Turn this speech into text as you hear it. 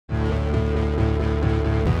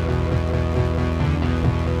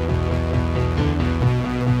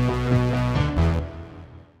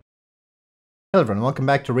Hello everyone, welcome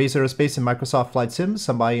back to Raiz Aerospace and Microsoft Flight Sim.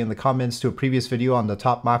 Somebody in the comments to a previous video on the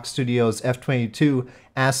top Mach Studios F-22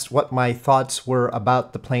 asked what my thoughts were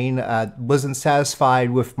about the plane. Wasn't satisfied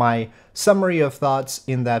with my summary of thoughts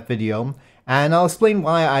in that video, and I'll explain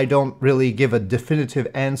why I don't really give a definitive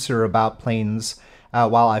answer about planes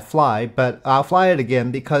while I fly, but I'll fly it again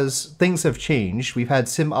because things have changed. We've had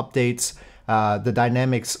sim updates, the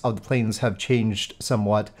dynamics of the planes have changed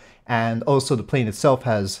somewhat, and also the plane itself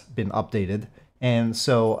has been updated, and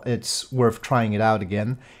so it's worth trying it out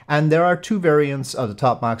again. And there are two variants of the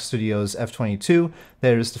top Mach Studios F-22.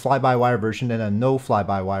 There's the fly-by-wire version and a no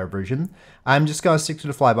fly-by-wire version. I'm just going to stick to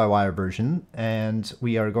the fly-by-wire version, and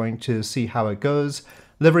we are going to see how it goes.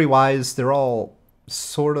 Livery-wise, they're all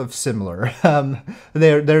sort of similar.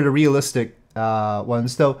 They're the realistic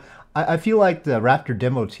ones, though I feel like the Raptor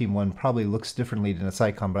demo team one probably looks differently than its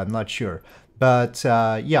icon, but I'm not sure. But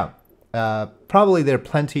yeah, probably there are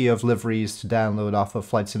plenty of liveries to download off of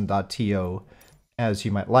flightsim.to as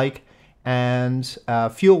you might like. And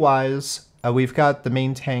fuel-wise, we've got the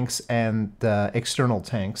main tanks and the external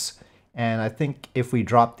tanks. And I think if we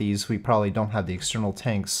drop these, we probably don't have the external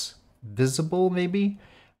tanks visible, maybe?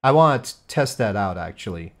 I want to test that out,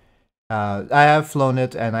 actually. I have flown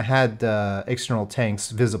it, and I had the external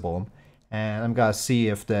tanks visible. And I'm going to see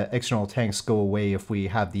if the external tanks go away if we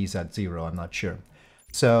have these at 0. I'm not sure.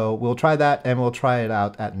 So we'll try that, and we'll try it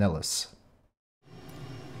out at Nellis.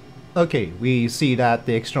 Okay, we see that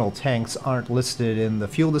the external tanks aren't listed in the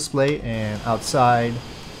fuel display, and outside,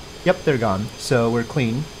 yep, they're gone. So we're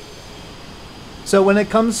clean. So when it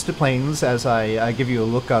comes to planes, as I give you a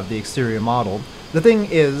look of the exterior model, the thing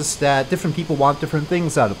is that different people want different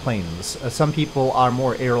things out of planes. Some people are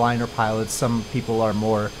more airliner pilots, some people are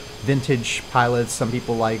more vintage pilots, some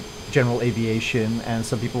people like general aviation, and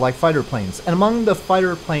some people like fighter planes. And among the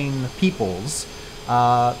fighter plane peoples,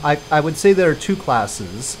 I would say there are two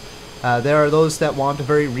classes. There are those that want a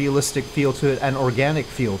very realistic feel to it, an organic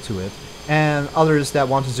feel to it, and others that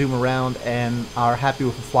want to zoom around and are happy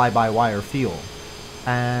with a fly-by-wire feel.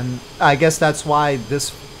 And I guess that's why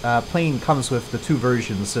this plane comes with the two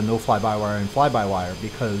versions, the no fly-by-wire and fly-by-wire,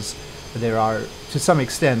 because there are, to some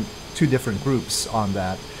extent, two different groups on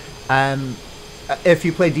that. And if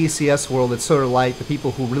you play DCS World, it's sort of like the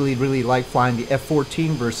people who really like flying the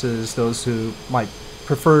F-14 versus those who might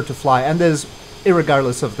prefer to fly, and there's,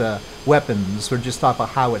 irregardless of the weapons, we're just talking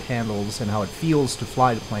about how it handles and how it feels to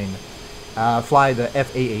fly the plane, fly the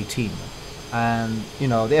FA-18. And, you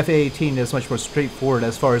know, the FA-18 is much more straightforward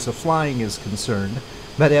as far as the flying is concerned,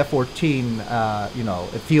 but F-14, you know,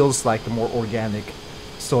 it feels like a more organic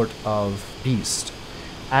sort of beast.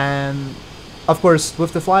 And of course,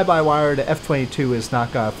 with the fly-by-wire, the F-22 is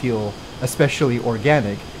not going to feel especially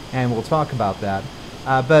organic, and we'll talk about that.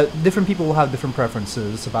 But different people will have different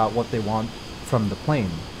preferences about what they want from the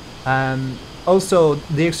plane. And also,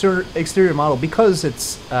 the exterior model, because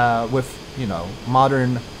it's with, you know,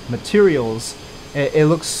 modern materials, it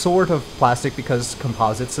looks sort of plastic because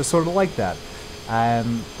composites are sort of like that.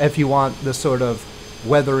 And if you want the sort of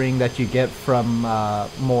weathering that you get from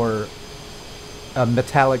more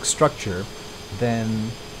metallic structure, then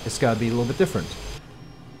it's got to be a little bit different.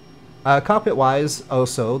 Cockpit-wise,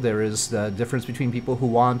 also, there is the difference between people who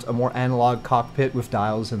want a more analog cockpit with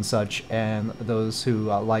dials and such, and those who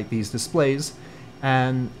like these displays.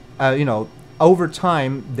 And, you know, over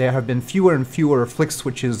time, there have been fewer and fewer flick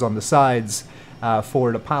switches on the sides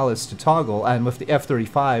for the pilots to toggle, and with the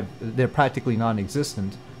F-35, they're practically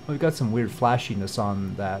non-existent. We've got some weird flashiness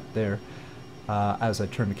on that there. As I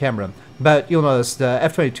turn the camera. But you'll notice the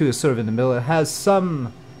F-22 is sort of in the middle. It has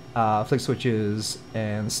some flick switches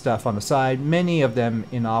and stuff on the side, many of them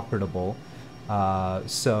inoperable.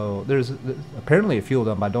 So there's apparently a few of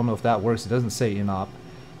them, but I don't know if that works. It doesn't say inop.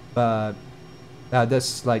 But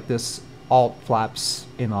this alt flaps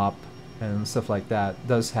inop and stuff like that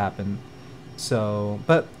does happen. So,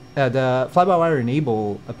 but the fly-by-wire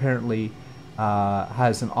enable apparently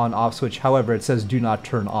has an on-off switch. However, it says do not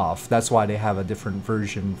turn off. That's why they have a different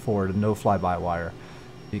version for the no fly-by-wire,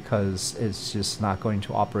 because it's just not going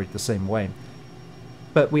to operate the same way.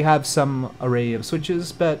 But we have some array of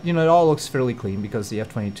switches, but you know, it all looks fairly clean because the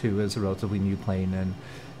F-22 is a relatively new plane,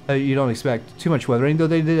 and you don't expect too much weathering, though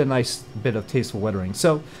they did a nice bit of tasteful weathering.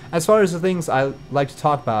 So as far as the things I like to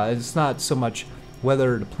talk about, it's not so much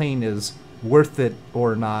whether the plane is worth it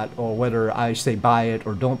or not, or whether I say buy it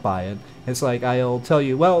or don't buy it. It's like I'll tell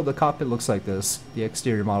you, well, the cockpit looks like this, the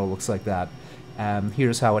exterior model looks like that, and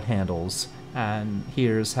here's how it handles, and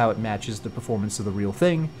here's how it matches the performance of the real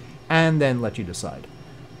thing, and then let you decide.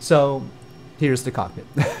 So here's the cockpit.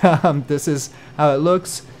 This is how it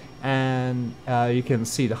looks, and you can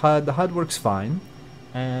see the HUD. The HUD works fine,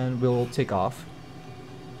 and we'll take off.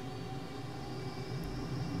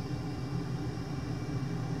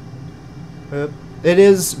 It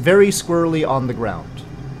is very squirrely on the ground,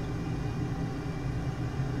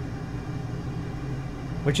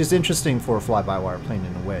 which is interesting for a fly-by-wire plane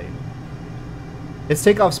in a way. Its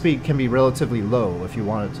takeoff speed can be relatively low if you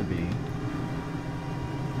want it to be,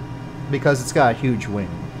 because it's got a huge wing.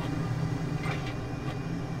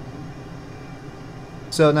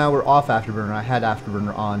 So now we're off afterburner. I had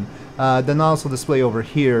afterburner on. The nozzle display over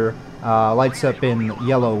here lights up in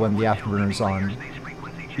yellow when the afterburner is on.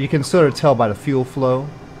 You can sort of tell by the fuel flow.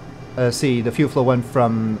 See, the fuel flow went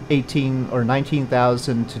from 18 or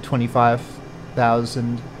 19,000 to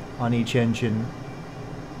 25,000 on each engine,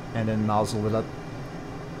 and then nozzle it up.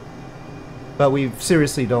 But we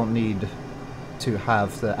seriously don't need to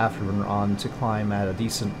have the afterburner on to climb at a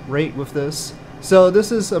decent rate with this. So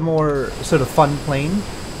this is a more sort of fun plane,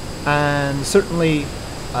 and certainly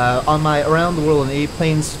on my around the world in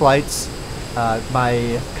A-planes flights,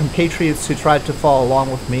 my compatriots who tried to follow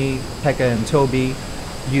along with me, Pekka and Toby,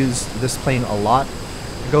 used this plane a lot.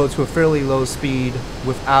 Go to a fairly low speed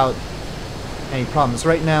without any problems.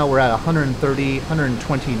 Right now we're at 130,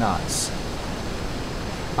 120 knots.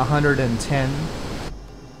 110.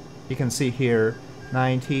 You can see here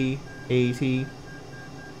 90, 80.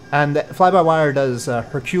 And the fly-by-wire does a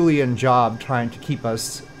Herculean job trying to keep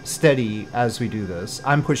us steady as we do this.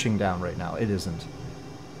 I'm pushing down right now, it isn't.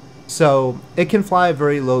 So it can fly at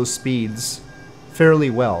very low speeds fairly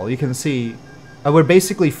well. You can see we're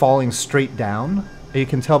basically falling straight down. You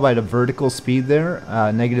can tell by the vertical speed there,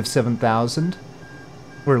 negative 7,000.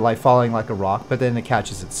 We're like falling like a rock, but then it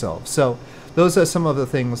catches itself. So those are some of the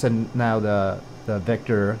things, and now the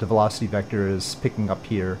vector, the velocity vector is picking up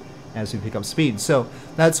here as we pick up speed. So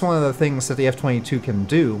that's one of the things that the F-22 can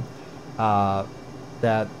do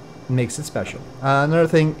that makes it special. Another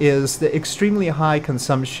thing is the extremely high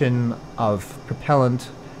consumption of propellant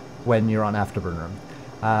when you're on afterburner.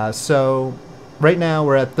 So right now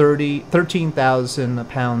we're at 13,000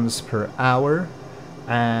 pounds per hour,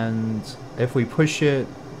 and if we push it,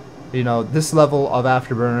 you know, this level of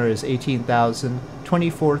afterburner is 18,000,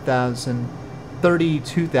 24,000,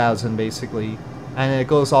 32,000 basically, and it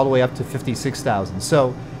goes all the way up to 56,000.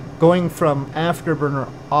 So going from afterburner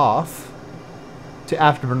off to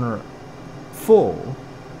afterburner full,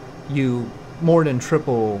 you more than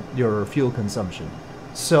triple your fuel consumption.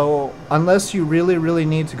 So unless you really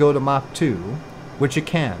need to go to Mach 2, which you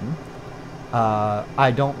can,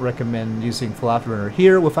 I don't recommend using full afterburner.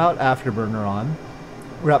 Here, without afterburner on,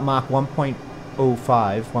 we're at Mach 1.05,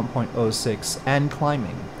 1.06, and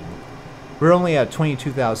climbing. We're only at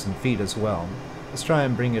 22,000 feet as well. Let's try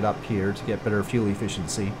and bring it up here to get better fuel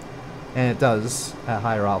efficiency. And it does at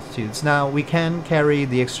higher altitudes. Now, we can carry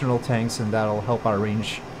the external tanks, and that'll help our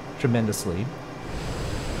range tremendously.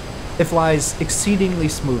 It flies exceedingly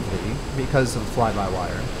smoothly because of the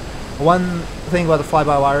fly-by-wire. One thing about the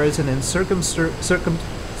fly-by-wire is, and in certain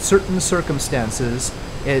circumstances,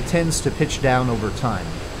 it tends to pitch down over time.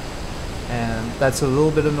 And that's a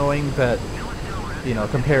little bit annoying, but, you know,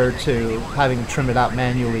 compared to having to trim it out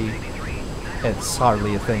manually, it's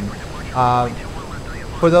hardly a thing.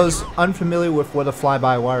 For those unfamiliar with what a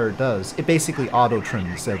fly-by-wire does, it basically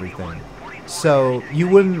auto-trims everything. So you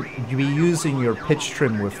wouldn't be using your pitch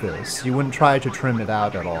trim with this. You wouldn't try to trim it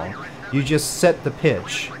out at all. You just set the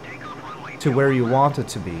pitch to where you want it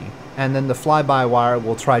to be, and then the fly-by-wire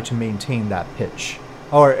will try to maintain that pitch.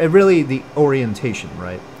 Or really the orientation,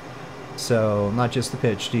 right? So not just the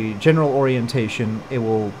pitch, the general orientation, it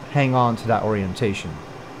will hang on to that orientation.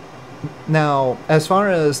 Now, as far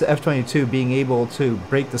as the F-22 being able to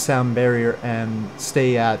break the sound barrier and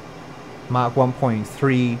stay at Mach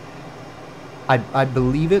 1.3, I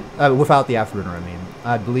believe it, without the afterburner, I mean.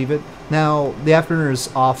 I believe it. Now, the afterburner is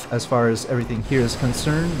off as far as everything here is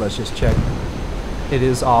concerned. Let's just check. It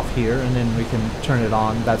is off here, and then we can turn it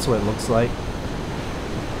on. That's what it looks like.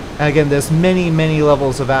 And again, there's many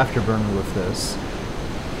levels of afterburner with this.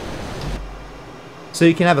 So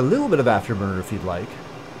you can have a little bit of afterburner if you'd like.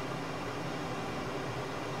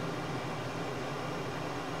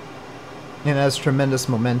 And it has tremendous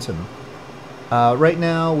momentum. Right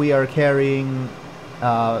now we are carrying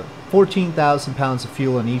 14,000 pounds of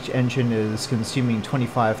fuel, and each engine is consuming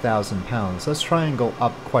 25,000 pounds. Let's try and go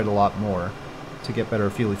up quite a lot more to get better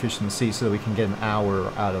fuel efficiency so that we can get an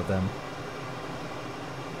hour out of them.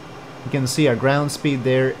 You can see our ground speed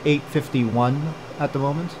there, 851 at the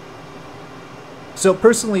moment. So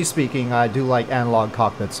personally speaking, I do like analog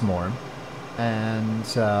cockpits more. And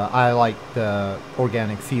I like the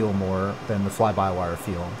organic feel more than the fly-by-wire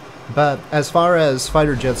feel. But as far as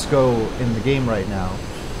fighter jets go in the game right now,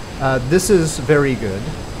 this is very good.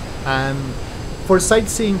 For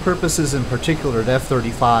sightseeing purposes in particular, the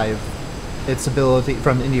F-35, its ability,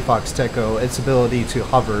 from Indie Fox Techo, its ability to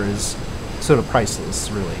hover is sort of priceless,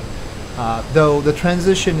 really. Though the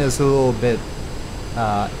transition is a little bit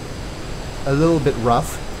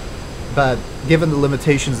rough, but given the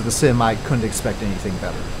limitations of the sim, I couldn't expect anything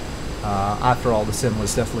better. After all, the sim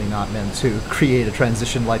was definitely not meant to create a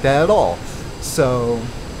transition like that at all. So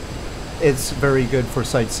it's very good for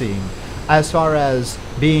sightseeing. As far as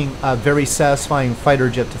being a very satisfying fighter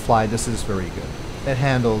jet to fly, this is very good. It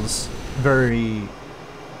handles very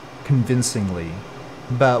convincingly.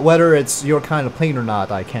 But whether it's your kind of plane or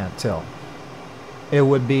not, I can't tell. It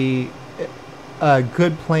would be a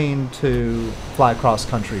good plane to fly cross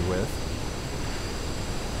country with,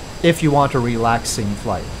 if you want a relaxing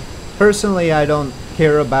flight. Personally, I don't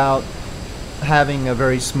care about having a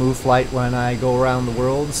very smooth flight when I go around the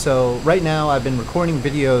world, so right now I've been recording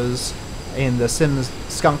videos in the Sims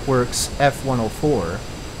Skunkworks F-104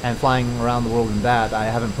 and flying around the world in that. I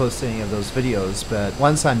haven't posted any of those videos, but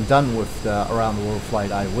once I'm done with the around the world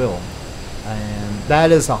flight, I will. And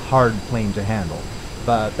that is a hard plane to handle,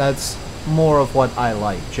 but that's more of what I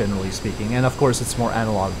like, generally speaking, and of course it's more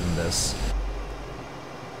analog than this.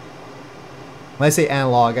 When I say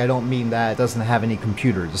analog, I don't mean that it doesn't have any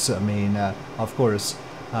computers. I mean, of course,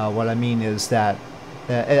 what I mean is that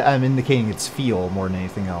I'm indicating its feel more than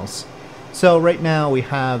anything else. So right now we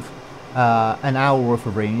have an hour worth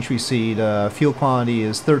of range. We see the fuel quantity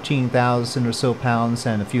is 13,000 or so pounds,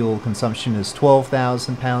 and the fuel consumption is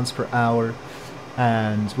 12,000 pounds per hour.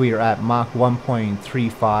 And we are at Mach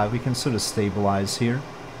 1.35. We can sort of stabilize here.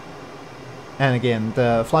 And again,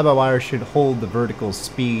 the fly-by-wire should hold the vertical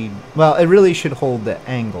speed. Well, it really should hold the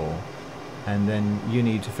angle. And then you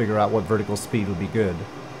need to figure out what vertical speed will be good.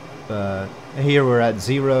 But here we're at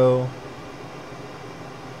 0.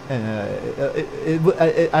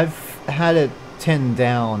 I've had it 10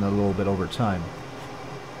 down a little bit over time.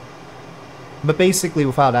 But basically,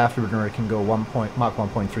 without afterburner, it can go Mach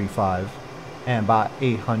 1.35 and about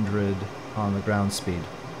 800 on the ground speed.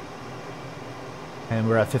 And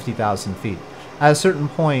we're at 50,000 feet. At a certain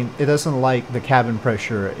point, it doesn't like the cabin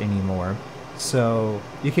pressure anymore, so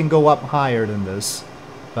you can go up higher than this,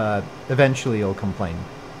 but eventually it'll complain.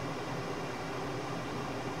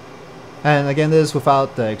 And again, this is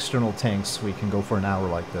without the external tanks. We can go for an hour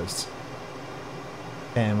like this.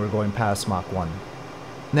 And we're going past Mach 1.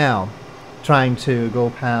 Now, trying to go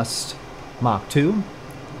past Mach 2.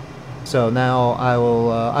 So now I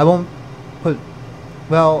won't put...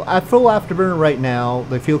 Well, at full afterburner right now,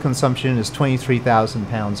 the fuel consumption is 23,000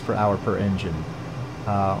 pounds per hour per engine,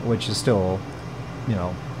 which is still, you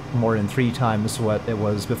know, more than 3 times what it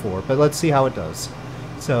was before. But let's see how it does.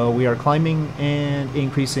 So we are climbing and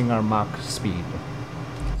increasing our Mach speed,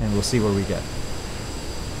 and we'll see where we get.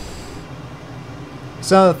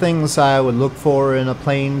 Some of the things I would look for in a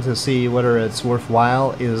plane to see whether it's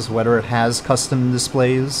worthwhile is whether it has custom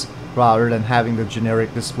displays rather than having the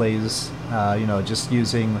generic displays, you know, just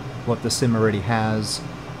using what the sim already has,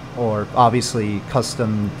 or obviously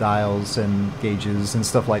custom dials and gauges and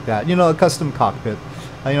stuff like that. You know, a custom cockpit.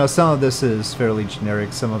 You know, some of this is fairly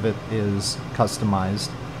generic, some of it is customized.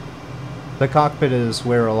 The cockpit is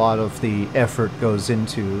where a lot of the effort goes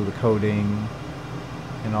into, the coding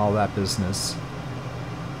and all that business.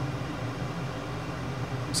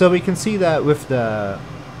 So we can see that with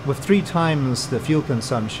 3 times the fuel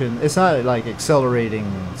consumption, it's not like accelerating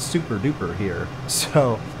super duper here.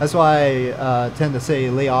 So that's why I tend to say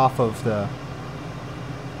lay off of the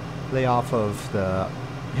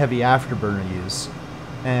heavy afterburner use.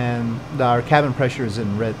 And our cabin pressure is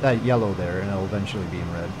in red, yellow there, and it'll eventually be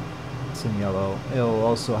in red. It's in yellow. It'll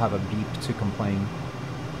also have a beep to complain.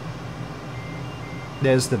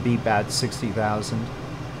 There's the beep at 60,000.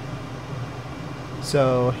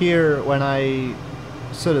 So here, when I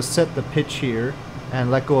sort of set the pitch here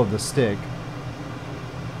and let go of the stick,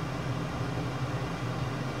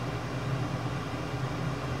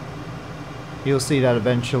 you'll see that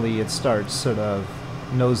eventually it starts sort of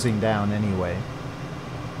nosing down anyway.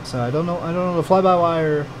 So I don't know, the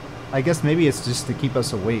fly-by-wire, I guess maybe it's just to keep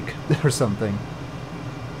us awake or something.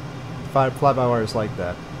 Fly-by-wire is like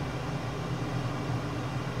that.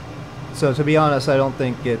 So to be honest, I don't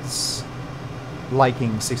think it's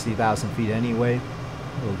liking 60,000 feet anyway.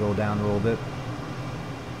 It'll go down a little bit.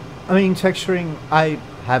 I mean, texturing, I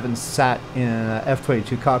haven't sat in an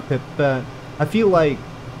F-22 cockpit, but I feel like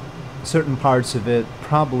certain parts of it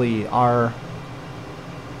probably are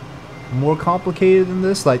more complicated than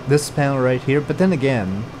this, like this panel right here. But then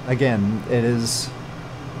again, it is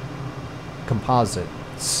composite,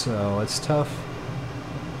 so it's tough.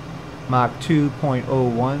 Mach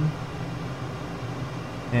 2.01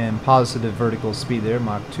 and positive vertical speed there,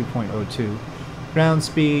 Mach 2.02. Ground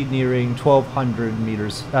speed nearing 1,200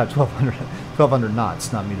 meters, 1,200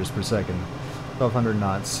 knots, not meters per second. 1,200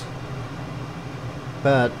 knots.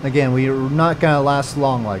 But again, we're not gonna last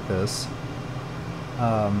long like this.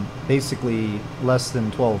 Basically less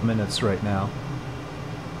than 12 minutes right now.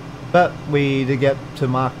 But we did get to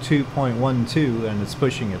Mach 2.12 and it's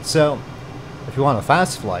pushing it. So if you want a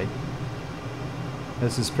fast flight,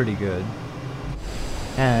 this is pretty good.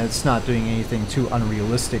 And it's not doing anything too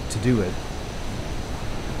unrealistic to do it.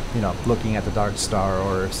 You know, looking at the Dark Star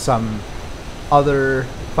or some other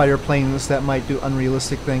fighter planes that might do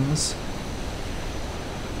unrealistic things.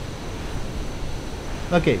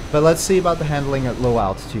 Okay, but let's see about the handling at low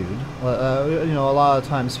altitude. You know, a lot of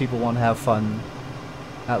times people want to have fun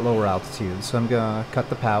at lower altitude, so I'm gonna cut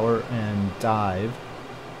the power and dive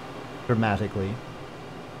dramatically.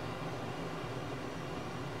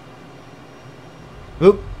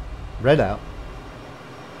 Oop! Red out.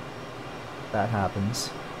 That happens.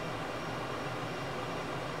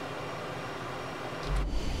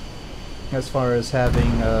 As far as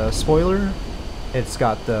having a spoiler, it's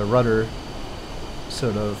got the rudder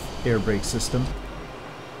sort of air brake system.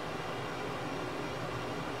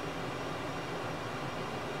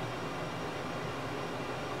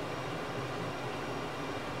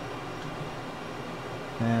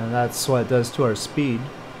 And that's what it does to our speed.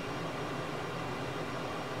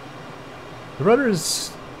 The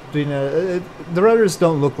rudders, you know, the rudders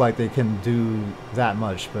don't look like they can do that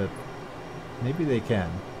much, but maybe they can.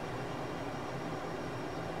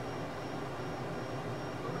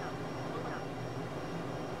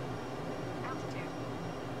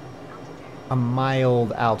 A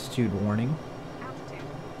mild altitude warning.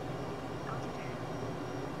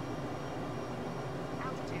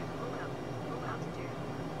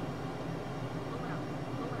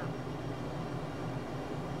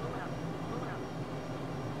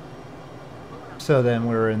 So then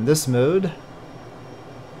we're in this mode.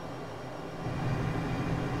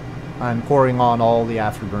 I'm pouring on all the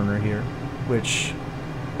afterburner here, which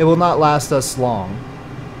it will not last us long.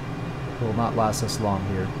 It will not last us long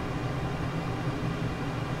here.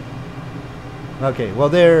 Okay, well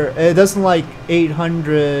there, it doesn't like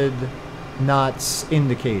 800 knots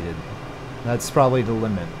indicated. That's probably the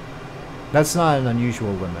limit. That's not an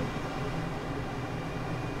unusual limit.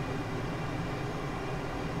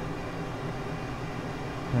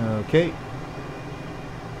 Okay.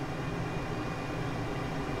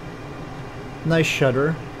 Nice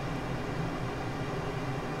shutter.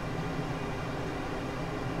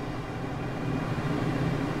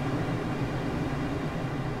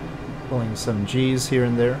 Pulling some G's here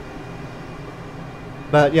and there.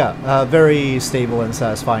 But yeah, very stable and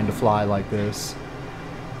satisfying to fly like this.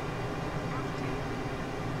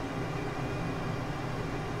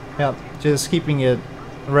 Yep, just keeping it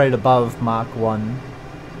right above Mach 1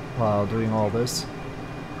 while doing all this.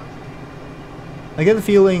 I get the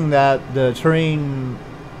feeling that the terrain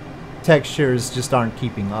textures just aren't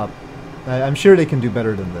keeping up. I'm sure they can do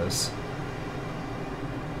better than this.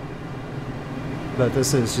 But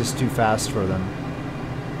this is just too fast for them.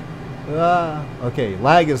 Okay,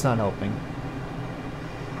 lag is not helping.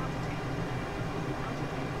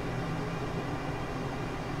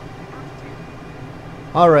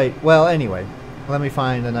 Alright, well anyway, let me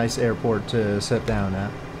find a nice airport to sit down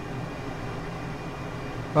at.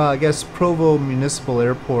 I guess Provo Municipal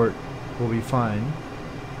Airport will be fine.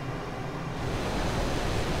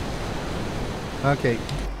 Okay.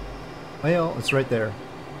 Well, it's right there.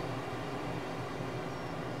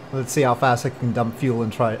 Let's see how fast I can dump fuel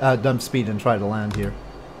and try, dump speed and try to land here.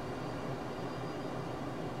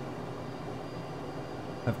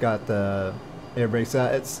 I've got the air brakes.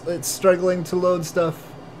 It's struggling to load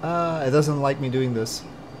stuff. It doesn't like me doing this.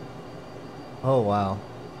 Oh wow.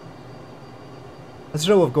 That's a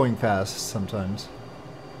show of going fast sometimes.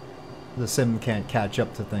 The sim can't catch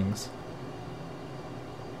up to things.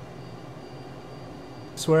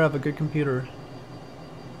 I swear I have a good computer.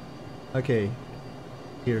 Okay.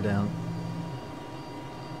 Gear down.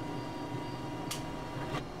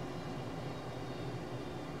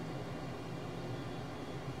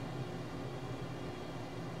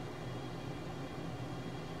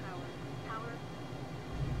 Power.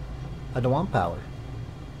 I don't want power.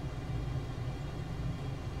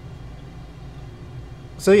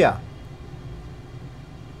 So yeah,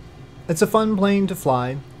 it's a fun plane to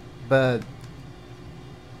fly, but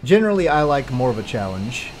generally I like more of a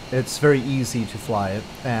challenge. It's very easy to fly it,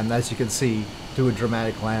 and as you can see, do a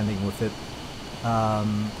dramatic landing with it.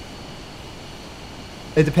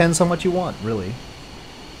 It depends on what you want, really.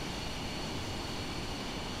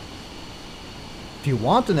 If you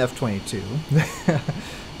want an F-22,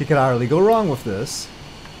 you can hardly go wrong with this.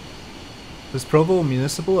 Is Provo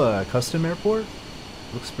Municipal a custom airport?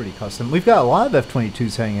 Looks pretty custom. We've got a lot of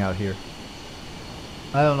F-22s hanging out here.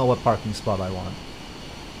 I don't know what parking spot I want.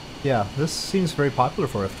 Yeah, this seems very popular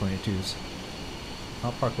for F-22s.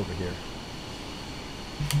 I'll park over here.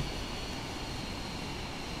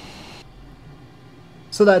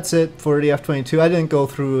 So that's it for the F-22. I didn't go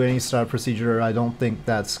through any start procedure. I don't think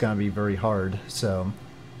that's going to be very hard. So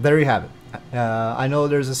there you have it. I know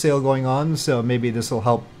there's a sale going on, so maybe this will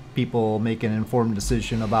help people make an informed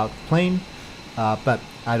decision about the plane. But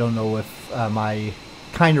I don't know if my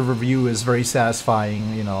kind of review is very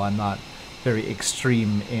satisfying. You know, I'm not very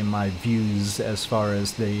extreme in my views as far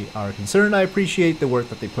as they are concerned. I appreciate the work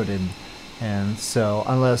that they put in. And so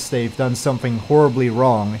unless they've done something horribly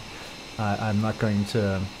wrong, I'm not going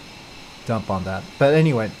to dump on that. But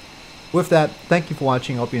anyway, with that, thank you for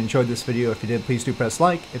watching. I hope you enjoyed this video. If you did, please do press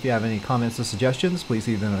like. If you have any comments or suggestions, please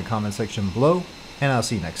leave them in the comment section below. And I'll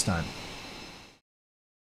see you next time.